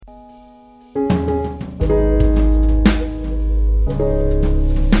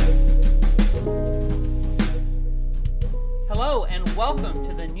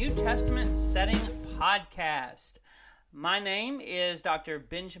Testament Setting Podcast. My name is Dr.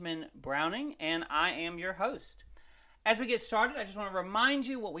 Benjamin Browning, and I am your host. As we get started, I just want to remind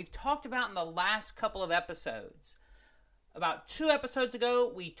you what we've talked about in the last couple of episodes. About 2 episodes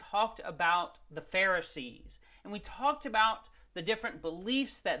ago, we talked about the Pharisees, and we talked about the different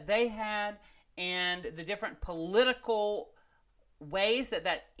beliefs that they had and the different political ways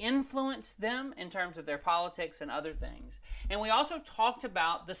that influenced them in terms of their politics and other things. And we also talked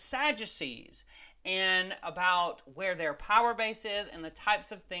about the Sadducees and about where their power base is and the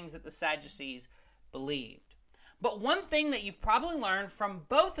types of things that the Sadducees believed. But one thing that you've probably learned from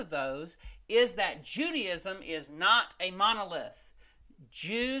both of those is that Judaism is not a monolith.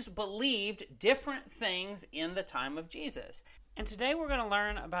 Jews believed different things in the time of Jesus. And today we're going to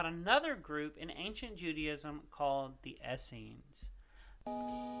learn about another group in ancient Judaism called the Essenes.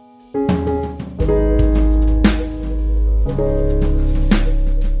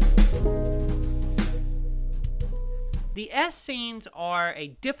 The Essenes are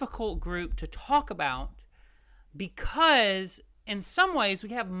a difficult group to talk about because in some ways we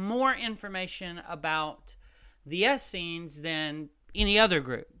have more information about the Essenes than any other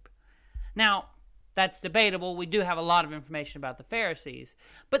group. Now, that's debatable. We do have a lot of information about the Pharisees.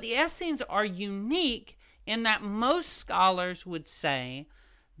 But the Essenes are unique in that most scholars would say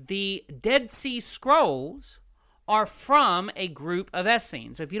the Dead Sea Scrolls are from a group of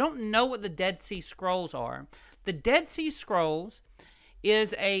Essenes. So if you don't know what the Dead Sea Scrolls are, the Dead Sea Scrolls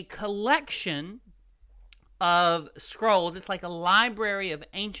is a collection of scrolls. It's like a library of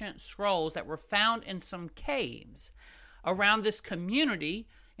ancient scrolls that were found in some caves around this community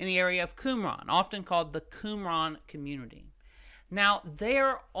in the area of Qumran, often called the Qumran community. Now,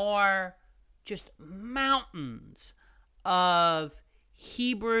 there are just mountains of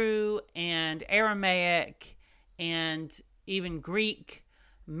Hebrew and Aramaic and even Greek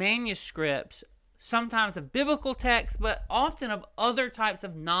manuscripts, sometimes of biblical texts, but often of other types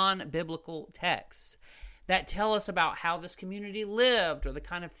of non-biblical texts that tell us about how this community lived or the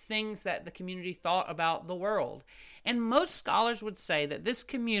kind of things that the community thought about the world. And most scholars would say that this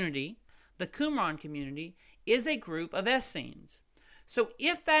community, the Qumran community, is a group of Essenes. So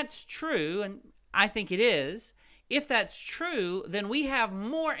if that's true, and I think it is, if that's true, then we have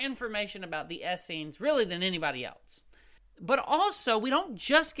more information about the Essenes really than anybody else. But also, we don't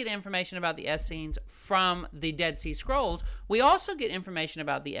just get information about the Essenes from the Dead Sea Scrolls. We also get information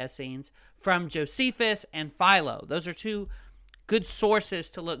about the Essenes from Josephus and Philo. Those are 2 good sources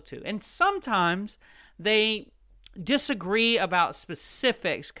to look to. And sometimes they disagree about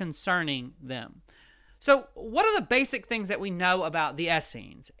specifics concerning them. So what are the basic things that we know about the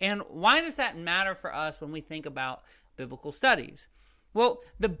Essenes? And why does that matter for us when we think about biblical studies? Well,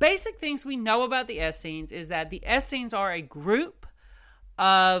 the basic things we know about the Essenes is that the Essenes are a group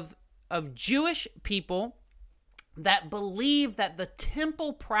of Jewish people that believe that the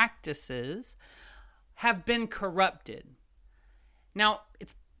temple practices have been corrupted. Now,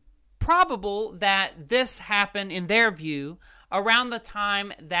 it's probable that this happened, in their view, around the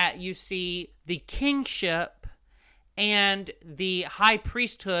time that you see the kingship and the high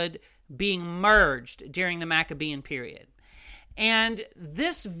priesthood being merged during the Maccabean period. And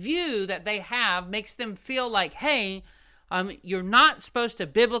this view that they have makes them feel like, hey, you're not supposed to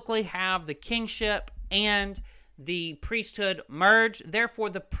biblically have the kingship and the priesthood merged. Therefore,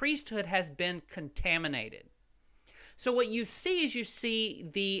 the priesthood has been contaminated. So what you see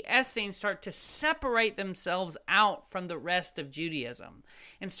is the Essenes start to separate themselves out from the rest of Judaism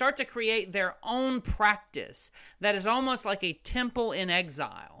and start to create their own practice that is almost like a temple in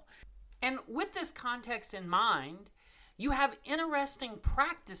exile. And with this context in mind, you have interesting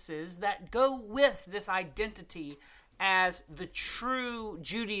practices that go with this identity as the true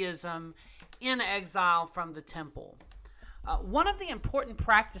Judaism in exile from the temple. One of the important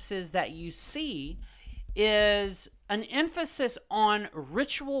practices that you see is an emphasis on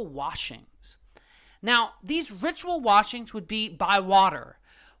ritual washings. Now, these ritual washings would be by water,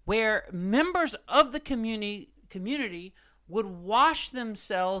 where members of the community would wash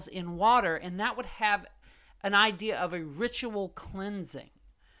themselves in water, and that would have an idea of a ritual cleansing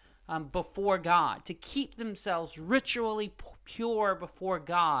before God, to keep themselves ritually pure before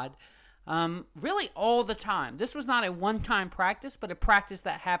God, really all the time. This was not a one-time practice, but a practice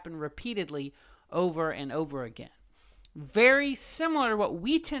that happened repeatedly over and over again. Very similar to what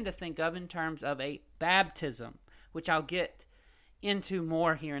we tend to think of in terms of a baptism, which I'll get into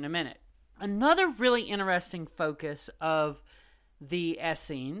more here in a minute. Another really interesting focus of the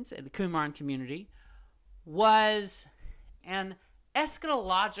Essenes, the Qumran community, was an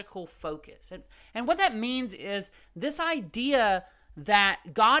eschatological focus. And what that means is this idea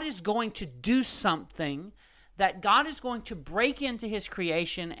that God is going to do something, that God is going to break into his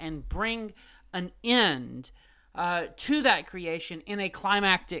creation and bring an end to that creation in a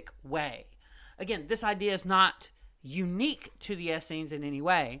climactic way. Again, this idea is not unique to the Essenes in any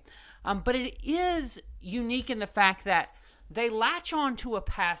way, but it is unique in the fact that they latch on to a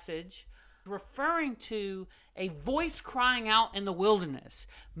passage referring to a voice crying out in the wilderness,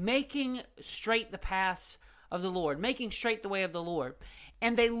 making straight the paths of the Lord, making straight the way of the Lord.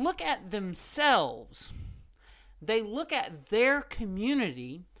 And they look at themselves, they look at their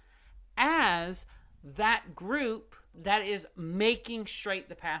community as that group that is making straight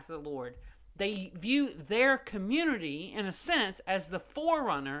the paths of the Lord. They view their community, in a sense, as the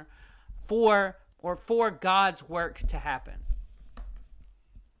forerunner for God's work to happen.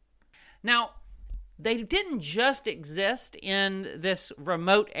 Now, they didn't just exist in this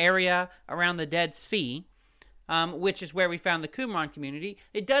remote area around the Dead Sea, which is where we found the Qumran community.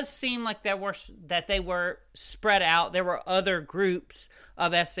 It does seem like that they were spread out. There were other groups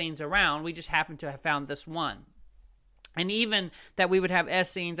of Essenes around. We just happened to have found this one. And even that we would have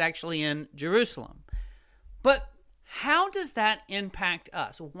Essenes actually in Jerusalem. But how does that impact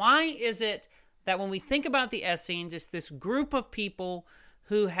us? Why is it that when we think about the Essenes, it's this group of people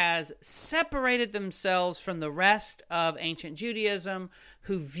who has separated themselves from the rest of ancient Judaism,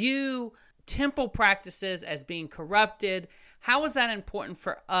 who view temple practices as being corrupted? How is that important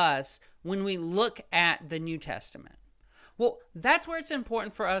for us when we look at the New Testament? Well, that's where it's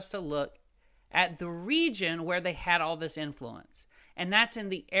important for us to look at the region where they had all this influence, and that's in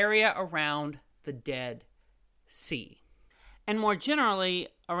the area around the Dead Sea, and more generally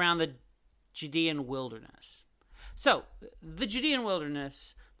around the Judean wilderness. So, the Judean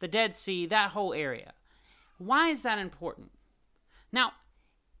wilderness, the Dead Sea, that whole area. Why is that important? Now,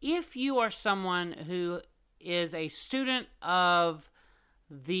 if you are someone who is a student of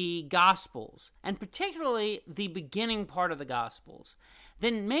the Gospels, and particularly the beginning part of the Gospels,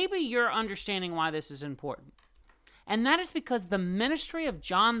 then maybe you're understanding why this is important. And that is because the ministry of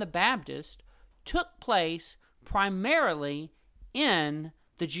John the Baptist took place primarily in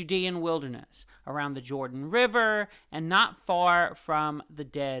the Judean wilderness, around the Jordan River, and not far from the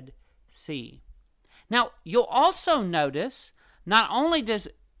Dead Sea. Now, you'll also notice, not only does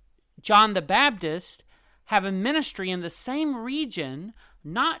John the Baptist have a ministry in the same region,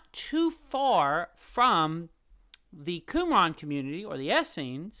 not too far from the Qumran community, or the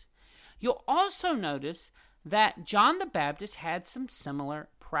Essenes, you'll also notice that John the Baptist had some similar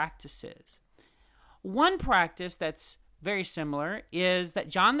practices. One practice that's very similar is that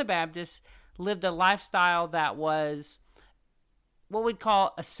John the Baptist lived a lifestyle that was what we'd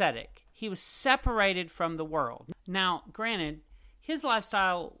call ascetic. He was separated from the world. Now, granted, his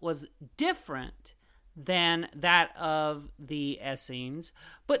lifestyle was different than that of the Essenes,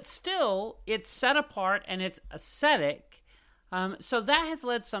 but still, it's set apart and it's ascetic, so that has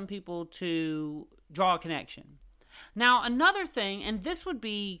led some people to draw a connection. Now, another thing, and this would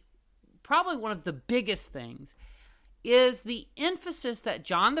be probably one of the biggest things, is the emphasis that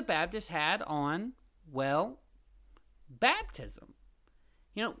John the Baptist had on, well, baptism.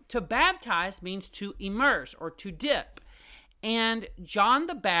 You know, to baptize means to immerse or to dip. And John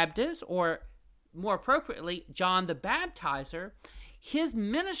the Baptist, or more appropriately, John the Baptizer, his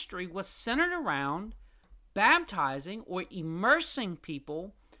ministry was centered around baptizing or immersing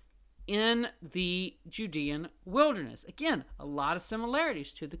people in the Judean wilderness. Again, a lot of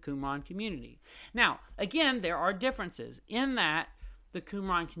similarities to the Qumran community. Now, again, there are differences in that the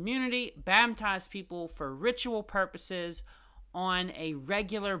Qumran community baptized people for ritual purposes on a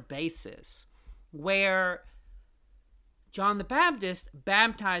regular basis, where John the Baptist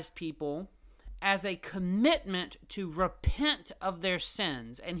baptized people as a commitment to repent of their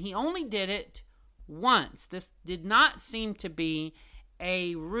sins, and he only did it once. This did not seem to be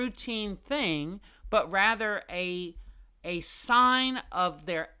a routine thing, but rather a sign of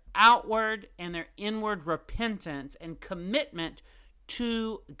their outward and their inward repentance and commitment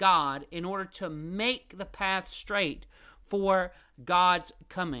to God in order to make the path straight for God's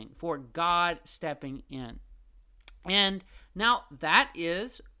coming, for God stepping in. And now that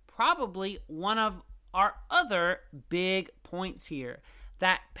is probably one of our other big points here.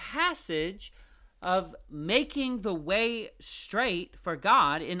 That passage of making the way straight for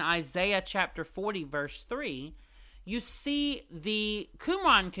God in Isaiah chapter 40, verse 3, you see the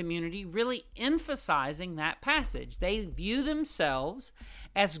Qumran community really emphasizing that passage. They view themselves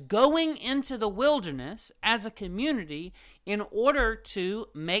as going into the wilderness as a community in order to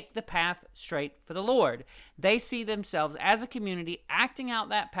make the path straight for the Lord. They see themselves as a community acting out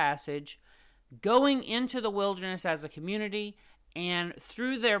that passage, going into the wilderness as a community, and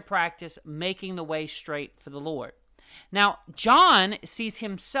through their practice, making the way straight for the Lord. Now, John sees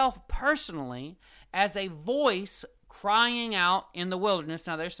himself personally as a voice crying out in the wilderness.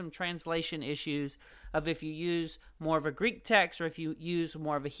 Now, there's some translation issues of if you use more of a Greek text or if you use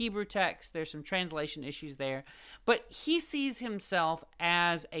more of a Hebrew text. There's some translation issues there. But he sees himself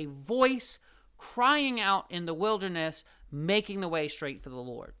as a voice crying out in the wilderness, making the way straight for the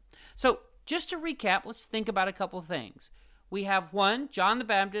Lord. So, just to recap, let's think about a couple of things. We have one, John the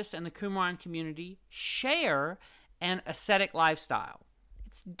Baptist and the Qumran community share an ascetic lifestyle.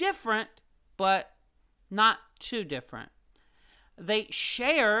 It's different, but not too different. They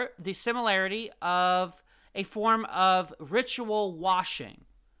share the similarity of a form of ritual washing.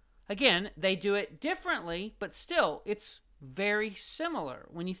 Again, they do it differently, but still, it's very similar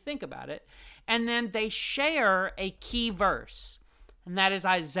when you think about it. And then they share a key verse, and that is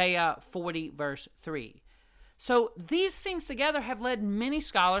Isaiah 40, verse 3. So these things together have led many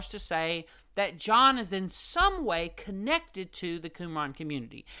scholars to say that John is in some way connected to the Qumran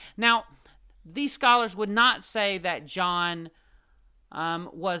community. Now, these scholars would not say that John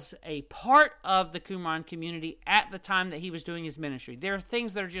was a part of the Qumran community at the time that he was doing his ministry. There are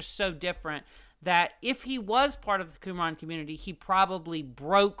things that are just so different that if he was part of the Qumran community, he probably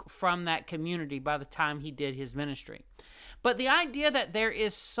broke from that community by the time he did his ministry. But the idea that there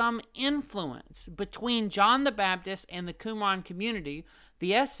is some influence between John the Baptist and the Qumran community,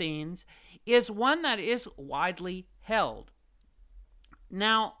 the Essenes, is one that is widely held.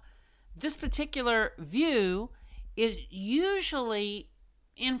 Now, this particular view is usually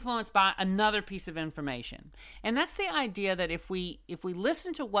influenced by another piece of information. And that's the idea that if we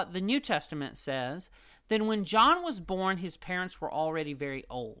listen to what the New Testament says, then when John was born, his parents were already very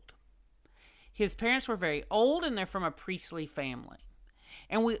old. His parents were very old, and they're from a priestly family.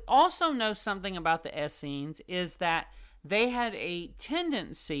 And we also know something about the Essenes is that they had a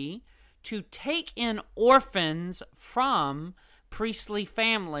tendency to take in orphans from priestly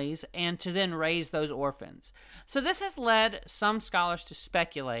families and to then raise those orphans. So this has led some scholars to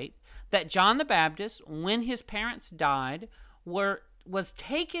speculate that John the Baptist, when his parents died, was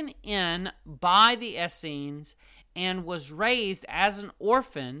taken in by the Essenes and was raised as an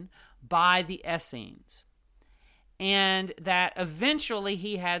orphan by the Essenes. And that eventually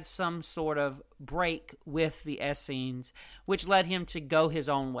he had some sort of break with the Essenes, which led him to go his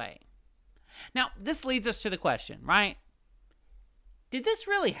own way. Now, this leads us to the question, right? Did this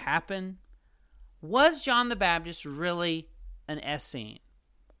really happen? Was John the Baptist really an Essene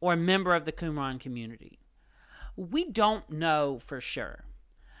or a member of the Qumran community? We don't know for sure.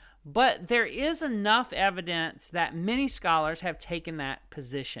 But there is enough evidence that many scholars have taken that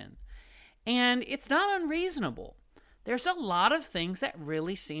position. And it's not unreasonable. There's a lot of things that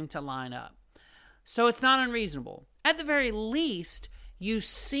really seem to line up. So it's not unreasonable. At the very least, you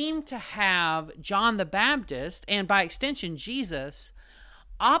seem to have John the Baptist, and by extension Jesus,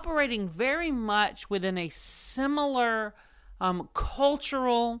 operating very much within a similar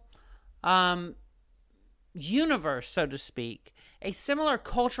cultural universe, so to speak, a similar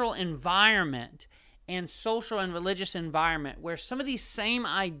cultural environment and social and religious environment where some of these same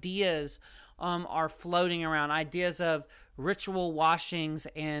ideas are floating around, ideas of ritual washings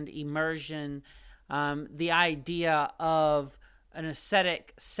and immersion, the idea of an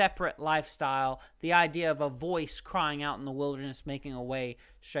ascetic, separate lifestyle, the idea of a voice crying out in the wilderness, making a way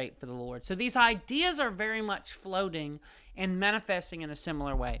straight for the Lord. So these ideas are very much floating and manifesting in a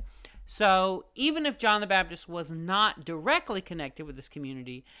similar way. So even if John the Baptist was not directly connected with this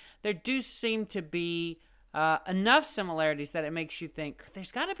community, there do seem to be enough similarities that it makes you think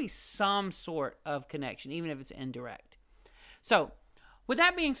there's got to be some sort of connection, even if it's indirect. So with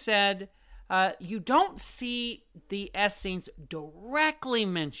that being said, you don't see the Essenes directly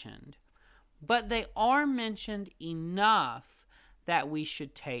mentioned, but they are mentioned enough that we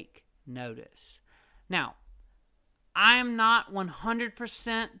should take notice. Now, I'm not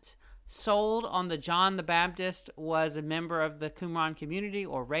 100% sold on the John the Baptist was a member of the Qumran community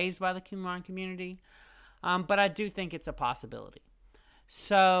or raised by the Qumran community, but I do think it's a possibility.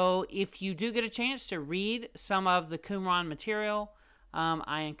 So if you do get a chance to read some of the Qumran material,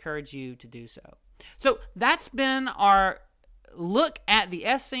 I encourage you to do so. So that's been our look at the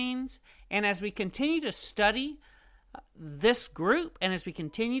Essenes, and as we continue to study this group, and as we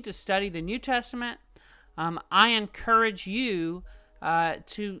continue to study the New Testament, I encourage you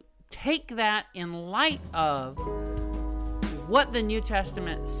to take that in light of what the New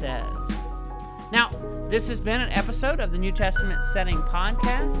Testament says. Now, this has been an episode of the New Testament Setting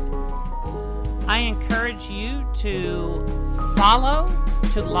Podcast. I encourage you to follow,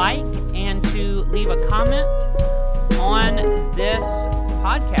 to like, and to leave a comment on this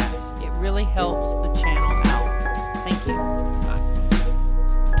podcast. It really helps the channel out. Thank you.